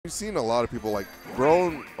we've seen a lot of people like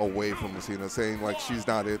grown away from Lucina, saying like she's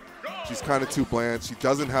not it. She's kind of too bland. She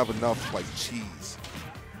doesn't have enough like cheese.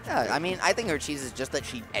 Yeah, I mean, I think her cheese is just that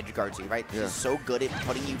she edge guards you, right? Yeah. She's so good at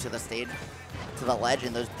putting you to the stage, to the ledge,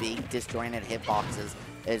 and those big disjointed hitboxes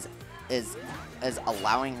is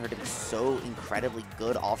allowing her to be so incredibly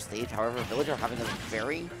good off stage. However, Villager having a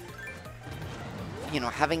very,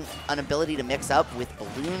 having an ability to mix up with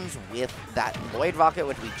balloons, with that Lloyd rocket,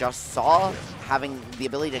 which we just saw, having the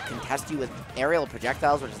ability to contest you with aerial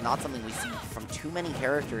projectiles, which is not something we see from too many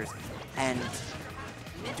characters, and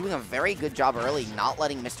doing a very good job early, not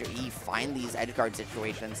letting Mr. E find these edgeguard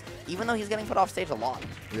situations, even though he's getting put off stage a lot.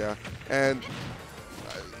 Yeah, and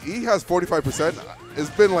he has 45%. It's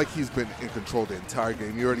been like he's been in control the entire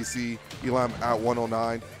game. You already see Elam at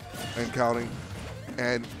 109 and counting,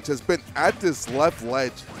 and just been at this left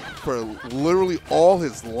ledge for literally all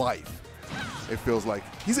his life. It feels like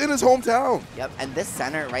he's in his hometown. Yep, and this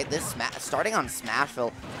center, right, starting on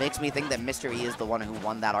Smashville makes me think that Mr. E is the one who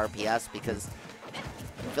won that RPS, because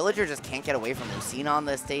Villager just can't get away from Lucina on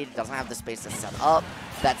this stage, doesn't have the space to set up.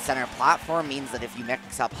 That center platform means that if you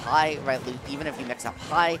mix up high, right, even if you mix up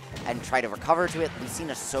high and try to recover to it,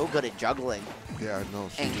 Lucina's so good at juggling. Yeah, no,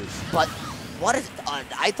 she is. But what is,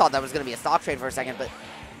 I thought that was going to be a stock trade for a second, but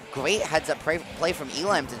great heads-up play from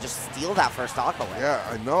Elam to just steal that first stock away. Yeah,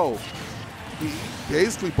 I know. He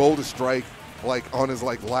basically bowled a strike, like, on his,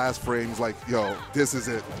 like, last frames, like, yo, this is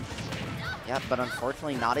it. Yep, but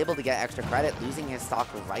unfortunately not able to get extra credit, losing his stock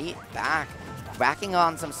right back, racking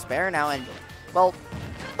on some spare now, and, well,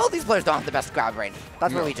 both these players don't have the best grab range.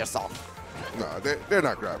 That's what we just saw. No, they're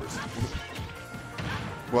not grabbers.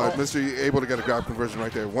 But Mr. E able to get a grab conversion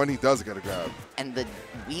right there when he does get a grab. And the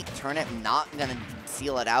weak turnip not going to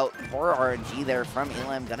seal it out. Poor RNG there from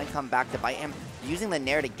Elam, going to come back to bite him, using the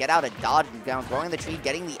nair to get out of dodge and down, throwing the tree,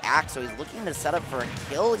 getting the axe, so he's looking to set up for a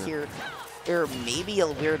kill here. Or maybe a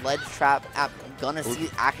weird ledge trap. Gonna see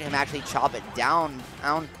him actually chop it down,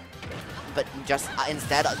 but just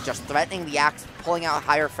instead of just threatening the axe, pulling out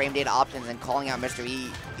higher frame data options and calling out Mr. E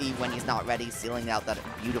when he's not ready, sealing out that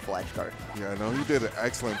beautiful edge guard. Yeah, no, he did an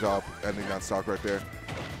excellent job ending that stock right there.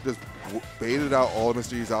 Just baited out all of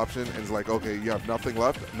Mr. E's option and is like, okay, you have nothing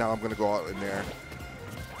left. Now I'm gonna go out in there.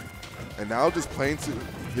 And now just playing to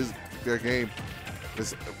their game.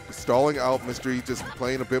 Just stalling out Mr. E, just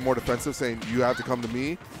playing a bit more defensive, saying you have to come to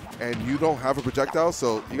me, and you don't have a projectile,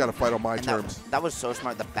 so you got to fight on my terms. That was so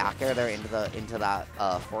smart. The back air there into that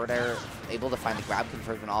forward air, able to find the grab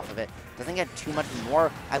conversion off of it. Doesn't get too much more.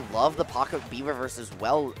 I love the pocket B reverse as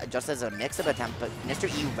well, just as a mix-up attempt, but Mr.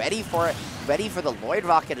 E ready for it, ready for the Lloyd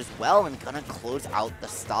rocket as well, and gonna close out the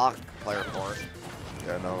stock player for it.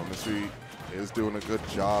 Yeah, no, Mr. E is doing a good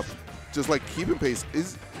job. Just like keeping pace.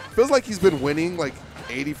 Feels like he's been winning like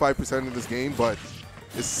 85% of this game, but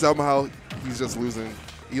it's somehow he's just losing.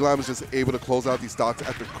 Elam is just able to close out these stocks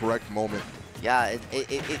at the correct moment. Yeah,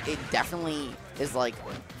 it definitely is like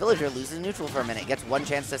Villager loses neutral for a minute, gets one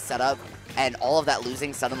chance to set up, and all of that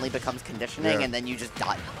losing suddenly becomes conditioning, and then you just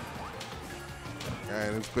die.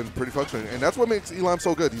 And it's been pretty frustrating. And that's what makes Elam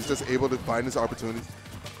so good. He's just able to find his opportunities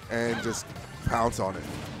and just pounce on it.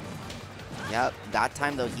 Yep, that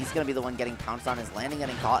time though, he's going to be the one getting pounced on, his landing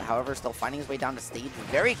getting caught, however, still finding his way down to stage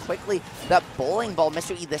very quickly. That bowling ball,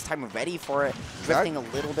 Mr. E this time ready for it, drifting a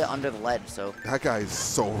little bit under the ledge, so. That guy is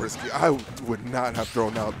so risky. I would not have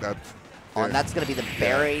thrown out that. And that's going to be the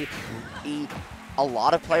bury. A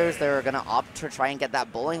lot of players there are going to opt to try and get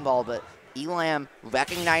that bowling ball, but Elam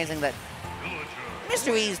recognizing that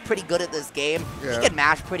Mr. E is pretty good at this game. He can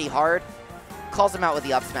mash pretty hard. Calls him out with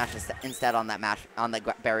the up smash instead on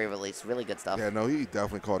that barrier release. Really good stuff. Yeah, no, he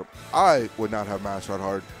definitely caught him. I would not have mashed that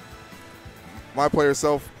hard. My player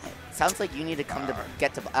self. Sounds like you need to come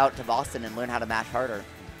out to Boston and learn how to mash harder.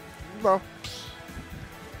 No.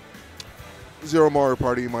 Zero Mario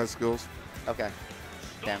Party in my skills. Okay.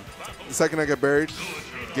 Damn. The second I get buried,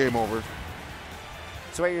 game over.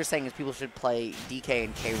 So what you're saying is people should play DK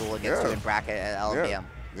and K Rule against you in bracket at LMBM. Yeah.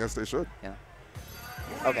 Yes, they should. Yeah.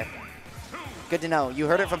 Okay. Good to know. You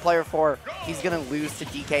heard it from player 4. He's going to lose to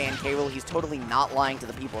DK and K Rule. He's totally not lying to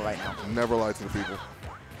the people right now. Never lie to the people.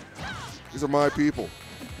 These are my people.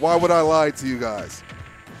 Why would I lie to you guys?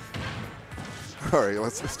 All right,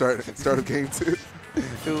 let's start of game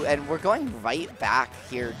 2. And we're going right back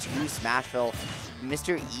here to Smashville.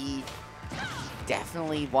 Mr. E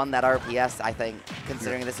definitely won that RPS, I think,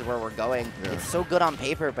 considering this is where we're going. Yeah. It's so good on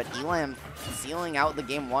paper, but Elam sealing out the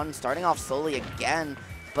game 1, starting off slowly again.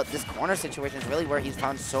 But this corner situation is really where he's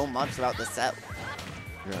found so much throughout the set.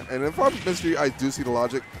 Yeah, and if I'm Mr. E, I do see the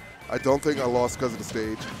logic. I don't think I lost because of the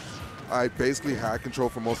stage. I basically had control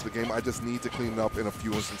for most of the game. I just need to clean it up in a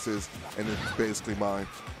few instances, and it's basically mine.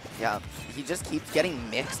 Yeah, he just keeps getting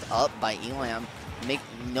mixed up by Elam. He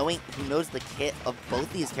knows the kit of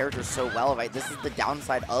both these characters so well, right? This is the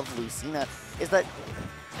downside of Lucina, is that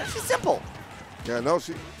she's simple. Yeah, no,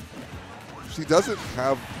 she doesn't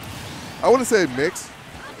have, I wouldn't say mix.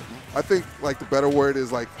 I think like the better word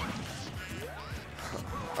is like,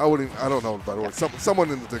 I don't know the better word. Someone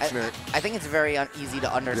in the dictionary. I think it's very easy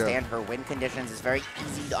to understand her win conditions. It's very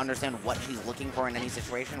easy to understand what she's looking for in any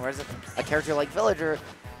situation. Whereas a character like Villager,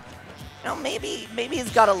 you know, maybe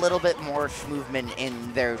he's got a little bit more movement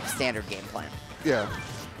in their standard game plan. Yeah.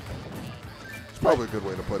 It's probably a good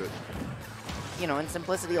way to put it. You know, in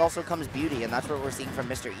simplicity also comes beauty, and that's what we're seeing from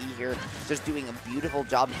Mr. E here, just doing a beautiful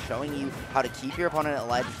job showing you how to keep your opponent at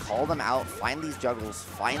ledge, call them out, find these juggles,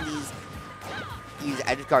 find these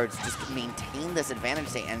edge guards, just maintain this advantage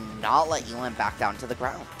state and not let Elam back down to the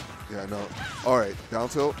ground. Yeah, no. All right, down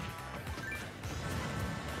tilt.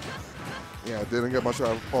 Yeah, didn't get much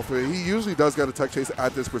out of all three. He usually does get a tech chase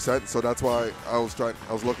at this percent, so that's why I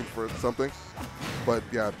was looking for something. But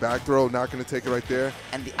yeah, back throw, not going to take it right there.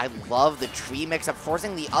 And I love the tree mix-up,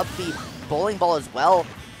 forcing the up B bowling ball as well.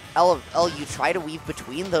 You try to weave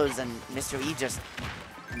between those, and Mr. E just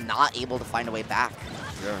not able to find a way back.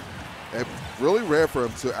 Yeah. And really rare for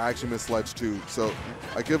him to actually miss ledge too. So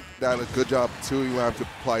I give that a good job to Elam to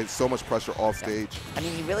apply so much pressure off stage. I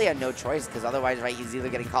mean, he really had no choice because otherwise, right, he's either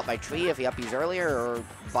getting caught by tree if he up B's earlier, or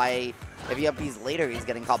if he up B's later, he's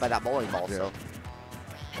getting caught by that bowling ball. Yeah. So.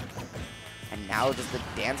 And now just the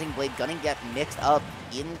Dancing Blade gonna get mixed up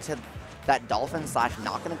into that Dolphin slash,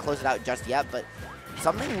 not gonna close it out just yet, but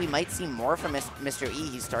something we might see more from Mr. E.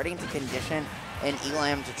 He's starting to condition in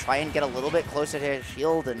Elam to try and get a little bit closer to his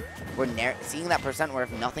shield, and we're seeing that percent where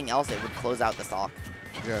if nothing else, it would close out the stock.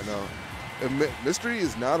 Yeah, no. And Mr. E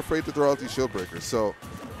is not afraid to throw out these shield breakers. So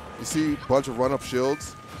you see a bunch of run-up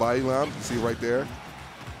shields by Elam. You see right there.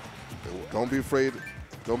 Don't be afraid.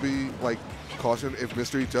 Don't be, like, caution if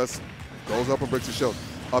Mr. E just goes up and breaks the shield.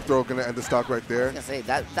 Up throw going to end the stock right there. I was going to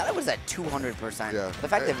say, that was at 200%. Yeah. The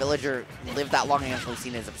fact that Villager lived that long against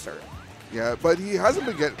Lucina is absurd. Yeah, but he hasn't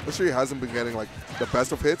been getting like the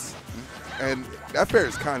best of hits, and that fair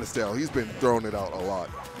is kind of stale. He's been throwing it out a lot.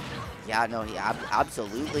 Yeah, no, he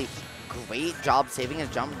absolutely great job saving his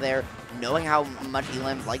jump there, knowing how much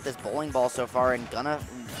Elam's like this bowling ball so far, and gonna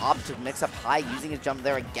opt to mix up high, using his jump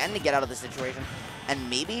there again to get out of the situation. And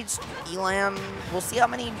maybe Elam, we'll see how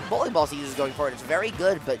many bowling balls he uses going forward. It's very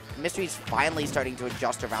good, but Mystery's finally starting to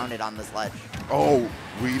adjust around it on this ledge. Oh,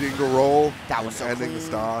 reading the roll. That was so ending clean. the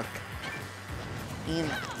stock.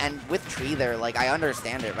 And with tree there, like, I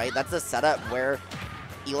understand it, right? That's a setup where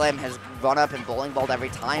Elam has run up and bowling balled every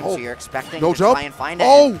time, so you're expecting to try and find it.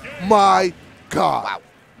 Oh my God. Wow.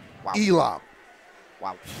 Wow. Elam.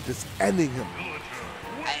 Wow. Just ending him.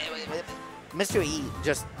 Mr. E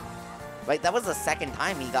just, right, that was the second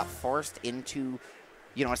time he got forced into,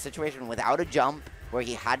 you know, a situation without a jump where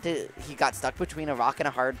he got stuck between a rock and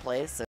a hard place.